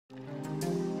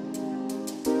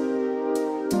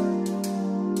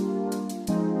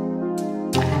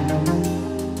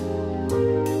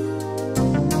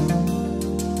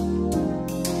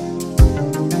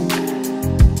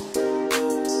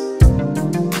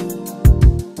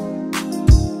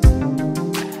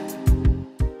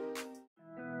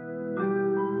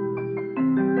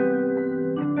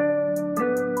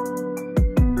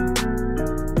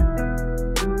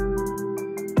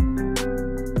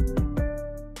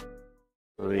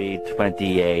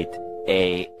3:28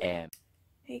 a.m.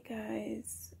 Hey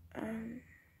guys,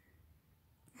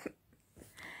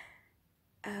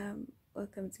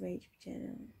 welcome to my YouTube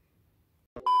channel.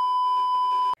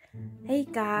 Hey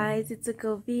guys, it's a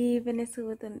girl V, Vennesa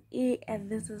with an E, and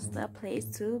this is the place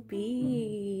to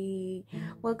be.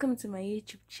 Welcome to my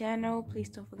YouTube channel. Please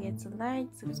don't forget to like,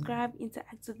 subscribe,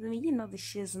 interact with me. You know the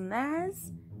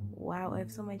shiznaz. Wow, I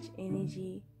have so much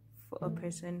energy for a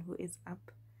person who is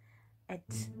up at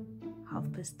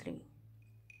 3:30.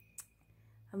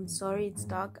 I'm sorry it's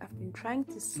dark. I've been trying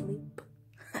to sleep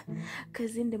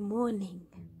because in the morning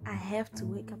I have to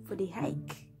wake up for the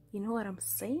hike. You know what I'm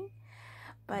saying?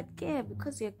 But yeah,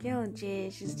 because your girl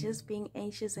she's just being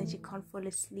anxious and she can't fall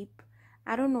asleep.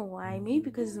 I don't know why. Maybe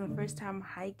because it's my first time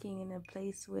hiking in a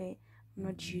place where I'm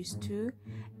not used to,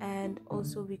 and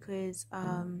also because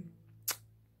I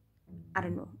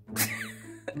don't know.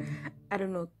 I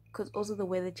don't know, because also the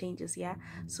weather changes. Yeah,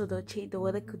 so the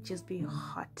weather could just be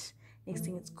hot. Next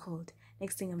thing it's cold.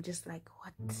 Next thing I'm just like,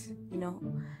 what? You know,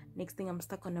 next thing I'm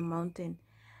stuck on a mountain.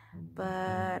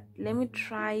 But let me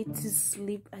try to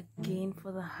sleep again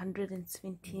for the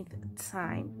 120th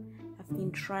time. I've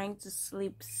been trying to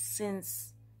sleep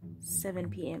since 7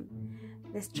 p.m.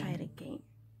 Let's try it again.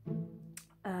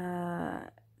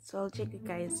 So I'll check you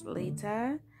guys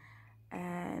later,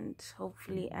 and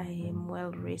hopefully I am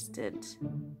well rested.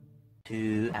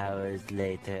 2 hours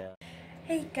later.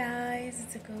 Hey guys,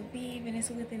 it's a girl B,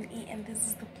 Vennesa with an E, and this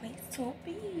is the place to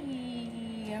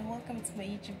be. And welcome to my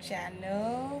YouTube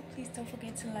channel. Please don't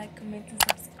forget to like, comment, and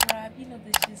subscribe. You know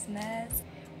the shiznaz.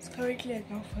 It's currently at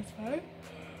 9:45.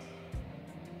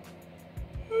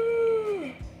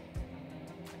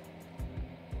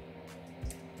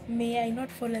 May I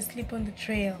not fall asleep on the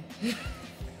trail?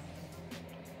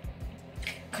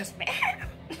 Cause man.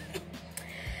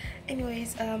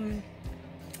 Anyways,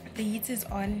 the heat is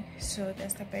on, so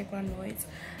that's the background noise.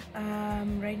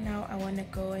 Right now I want to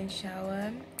go and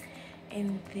shower,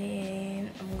 and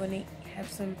then I'm gonna have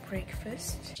some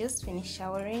breakfast. Just finished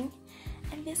showering,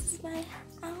 and this is my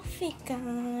outfit,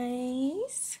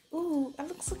 guys. Ooh, I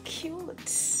look so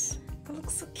cute. I look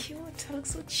so cute. I look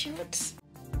so cute.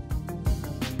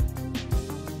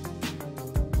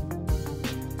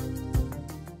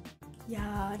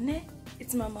 Yeah, ne?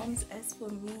 It's my mom's as for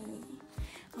me.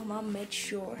 My mom made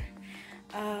sure.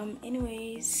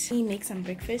 Anyways, we make some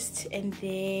breakfast, and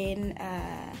then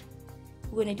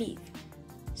we're gonna leave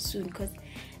soon because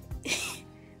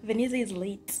Vennesa is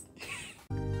late.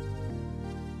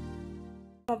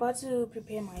 I'm about to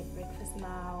prepare my breakfast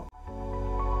now.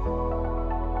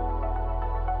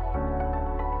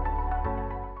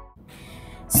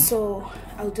 So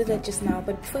I'll do that just now,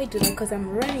 but before I do that, because I'm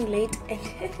running late and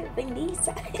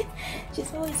Vennesa,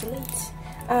 she's always late.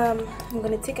 I'm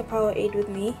gonna take a Powerade with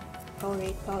me.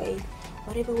 Powerade,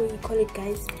 whatever way you call it,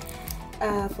 guys.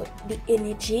 For the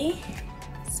energy,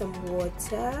 some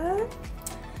water.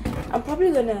 I'm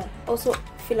probably gonna also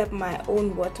fill up my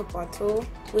own water bottle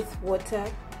with water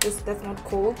that's not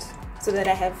cold, so that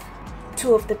I have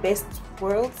two of the best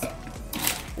worlds.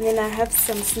 And then I have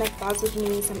some snack bars with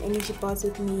me, some energy bars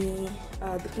with me,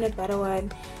 the peanut butter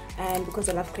one, and because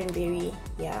I love cranberry,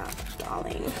 yeah,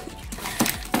 darling.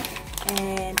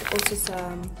 And also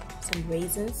some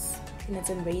raisins, peanuts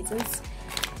and raisins.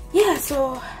 Yeah,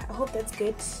 so I hope that's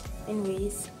good.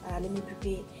 Anyways, let me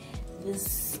prepare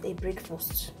this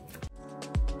breakfast.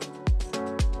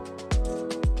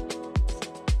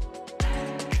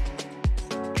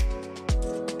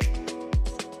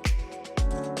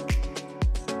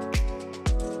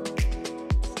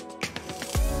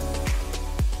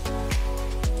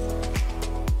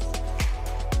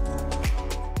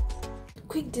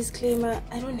 Quick disclaimer,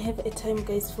 I don't have a time,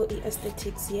 guys, for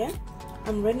aesthetics. Yeah,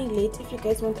 I'm running late. If you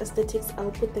guys want aesthetics,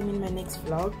 I'll put them in my next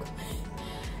vlog.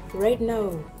 Right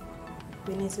now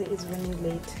Vennesa is running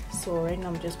late, so right now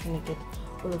I'm just gonna get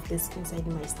all of this inside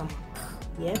my stomach.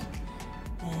 Yeah,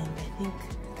 and I think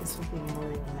this will be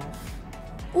more than enough.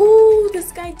 Ooh,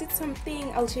 this guy did something.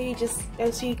 I'll show you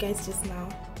guys just now.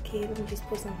 Okay, let me just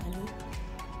pour some honey.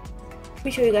 Let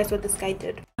me show you guys what this guy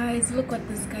did. Guys, look what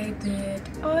this guy did.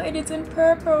 Oh, and it's in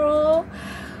purple.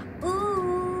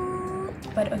 Ooh.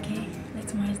 But okay,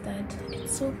 let's merge that.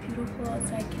 It's so beautiful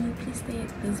outside. Can you please stay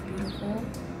this beautiful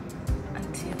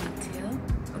until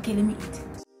okay, let me eat.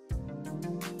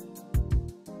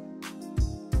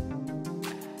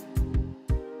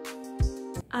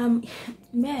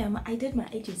 Ma'am, I did my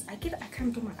edges. I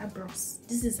can't do my eyebrows.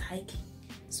 This is hiking,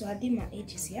 so I did my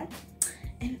edges. Yeah.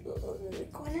 And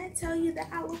when I tell you that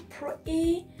I look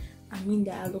pretty, I mean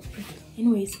that I look pretty.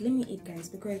 Anyways, let me eat, guys,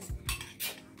 because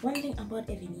one thing about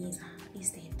Vennesa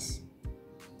is that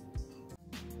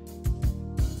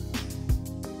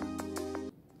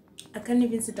I can't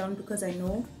even sit down because I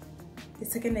know the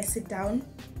second I sit down,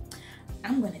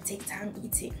 I'm gonna take time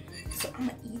eating. So I'm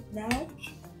gonna eat now,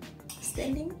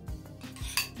 standing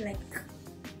like.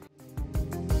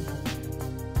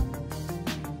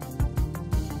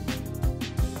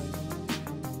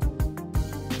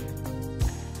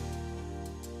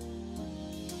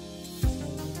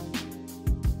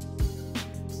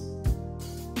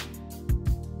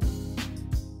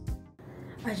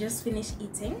 I just finished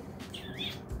eating.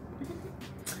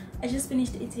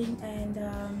 And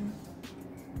I'm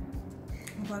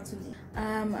about to leave.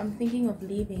 I'm thinking of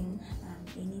leaving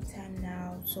anytime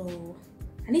now, so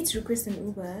I need to request an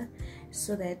Uber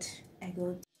so that I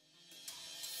go.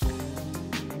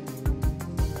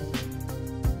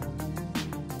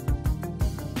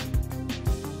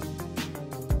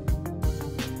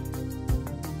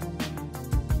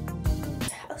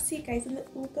 I'll see you guys in the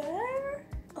Uber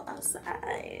or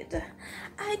outside.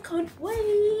 I can't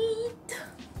wait.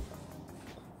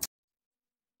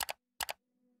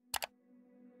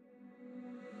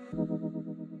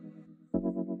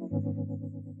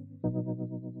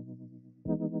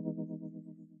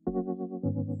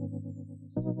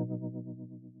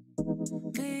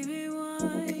 Baby,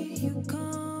 why you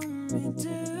call me?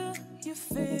 Do you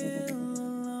feel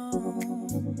alone?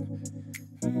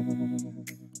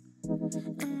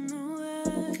 I know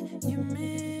that you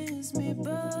miss me,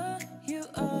 but you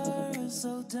are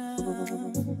so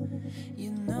dumb.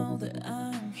 You know that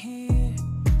I'm here,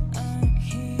 I'm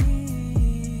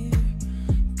here.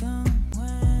 Come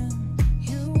when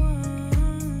you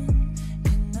want.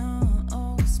 You know I'll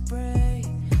always pray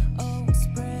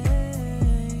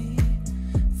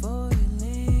for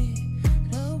your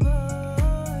little boy.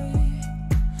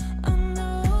 I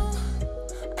know,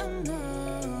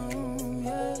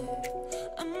 yeah.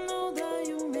 I know that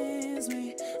you miss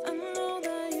me. I know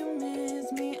that you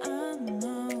miss me. I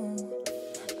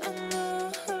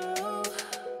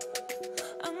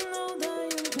know that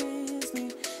you miss me.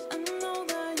 I know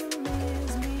that you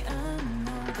miss me. I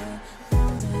know that.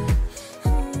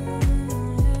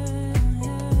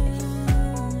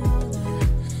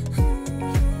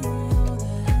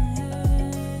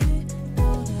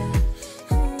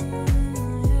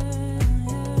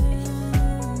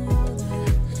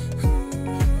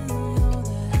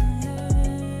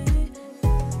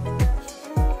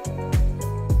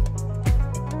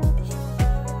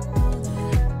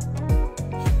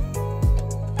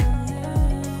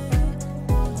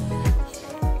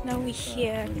 Now we're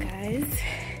here, guys.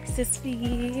 It's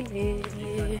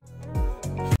feeling.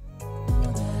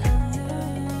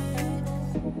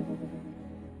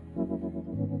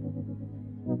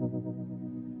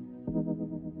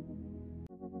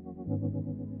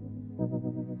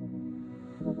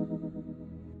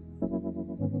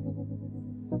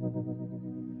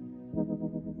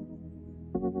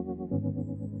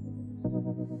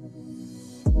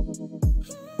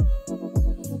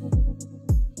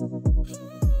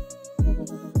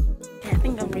 I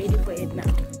think I'm ready for it now.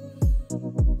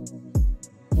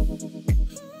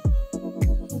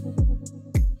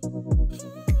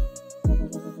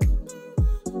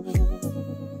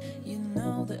 You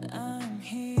know that I'm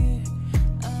here,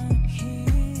 I'm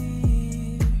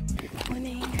here.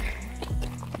 Morning.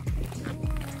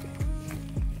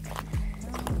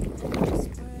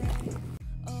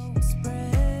 Always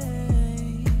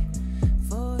pray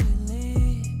for your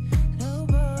little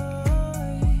boy.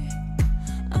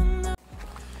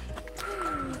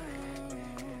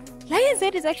 Lion's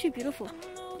Head is actually beautiful.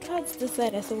 Clouds this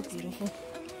side are so beautiful.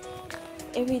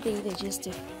 Every day they're just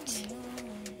different.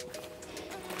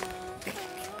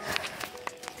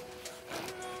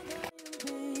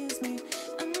 Miss me.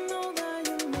 I know that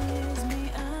you miss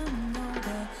me. I know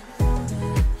that.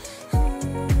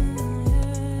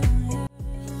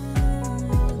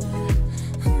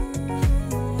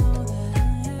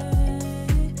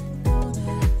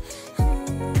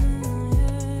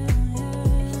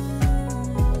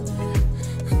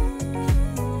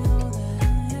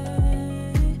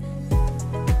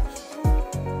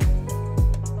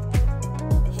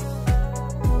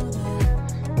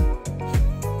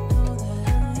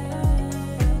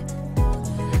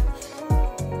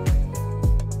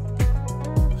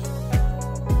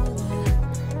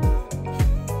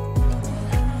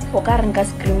 O ka re nka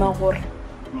screama gore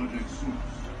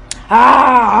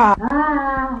I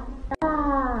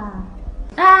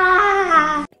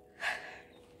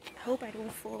hope I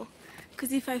don't fall,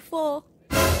 because if I fall,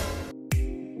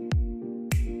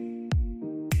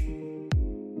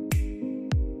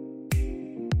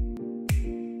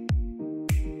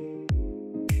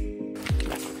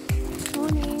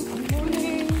 morning.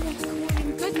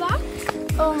 Good luck.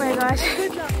 Oh my gosh.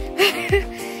 Good luck.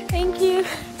 Thank you.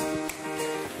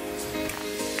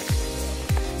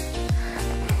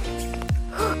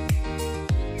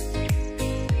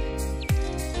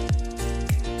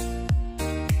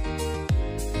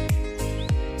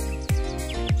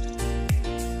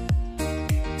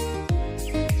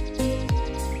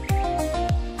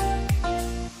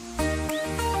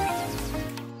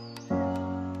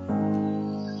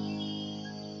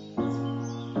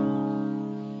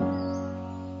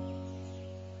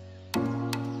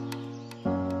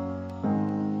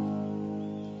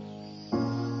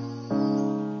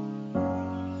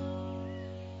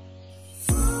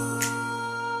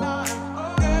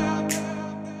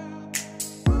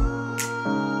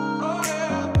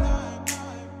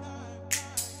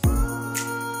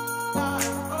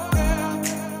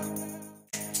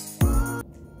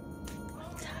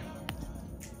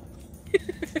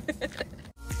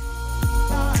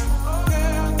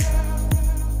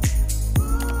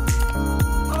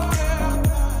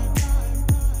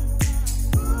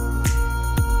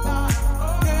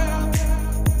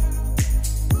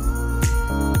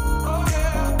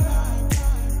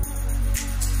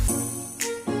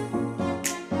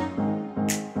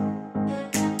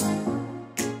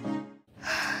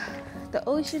 The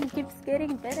ocean keeps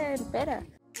getting better and better.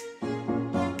 If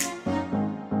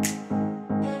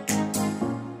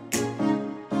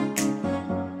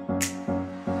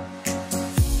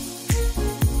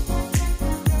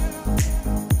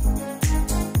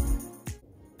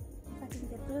I can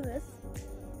get through this,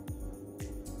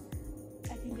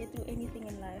 I can get through anything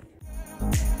in life.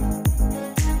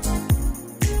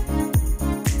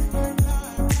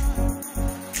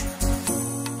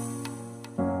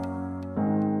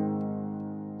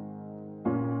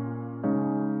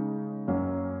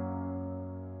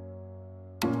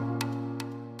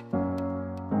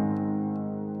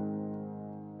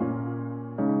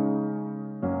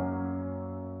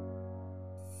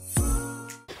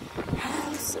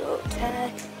 I'm so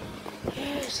tired.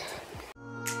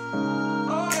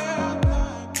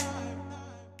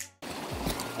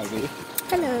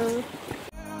 Hello.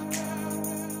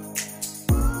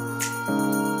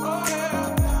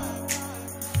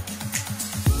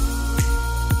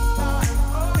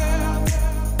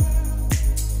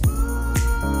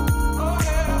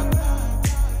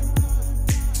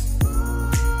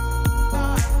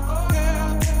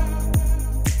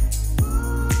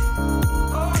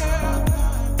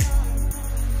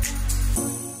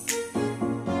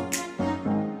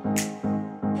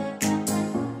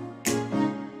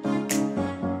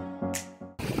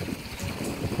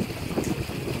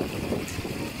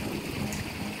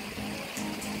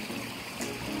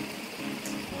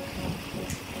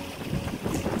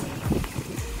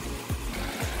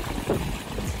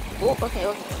 Oh, okay.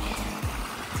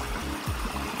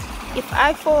 If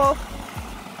I fall,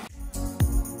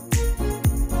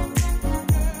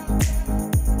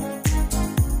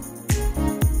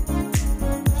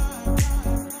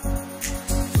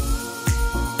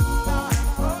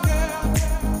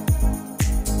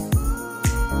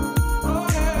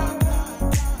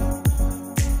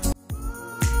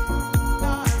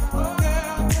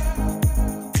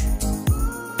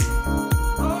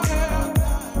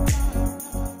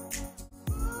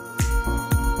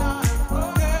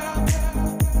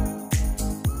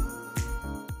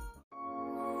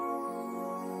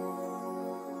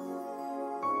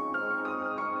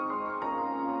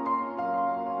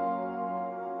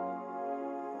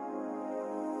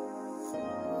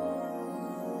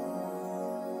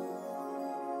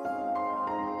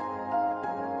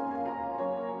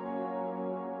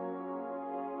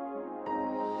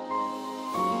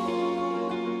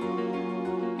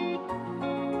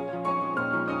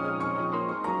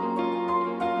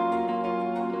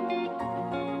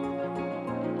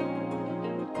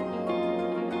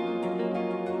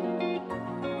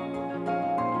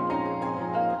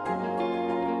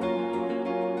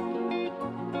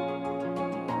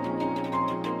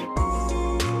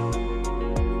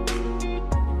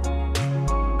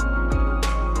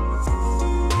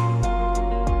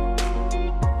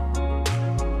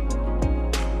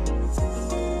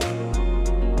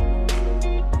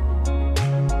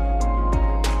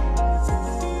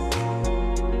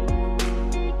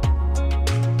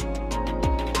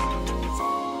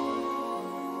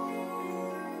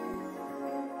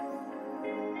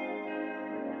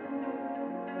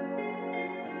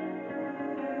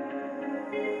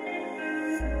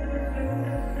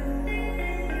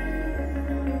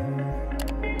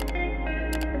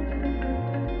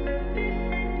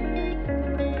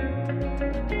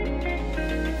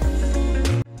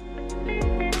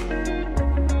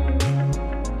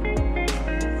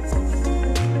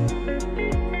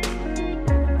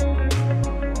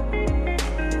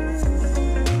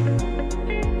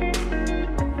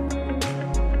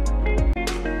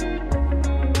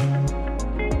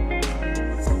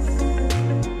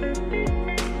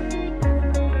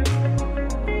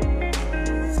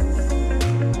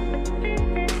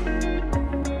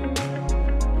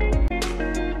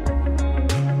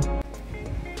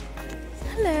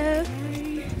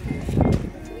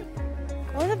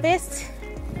 best.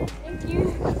 Thank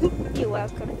you. You're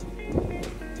welcome.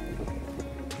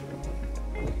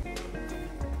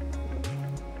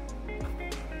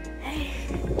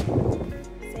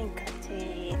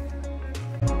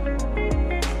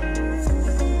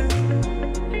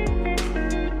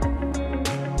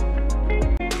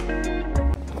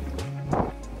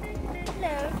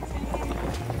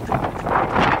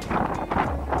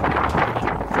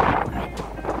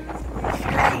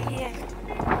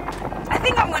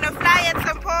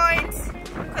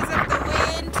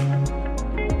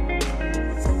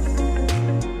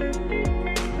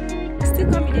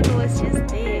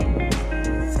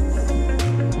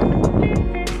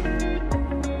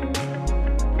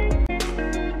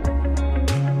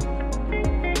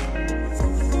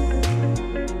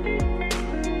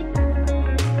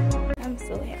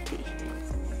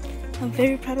 I'm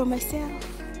very proud of myself.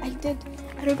 I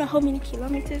don't know how many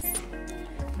kilometers,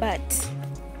 but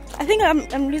I think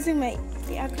I'm losing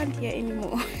I can't hear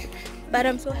anymore. But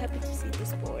I'm so happy to see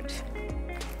this board.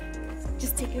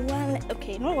 Just taking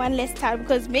not one less time,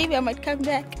 because maybe I might come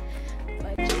back.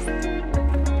 But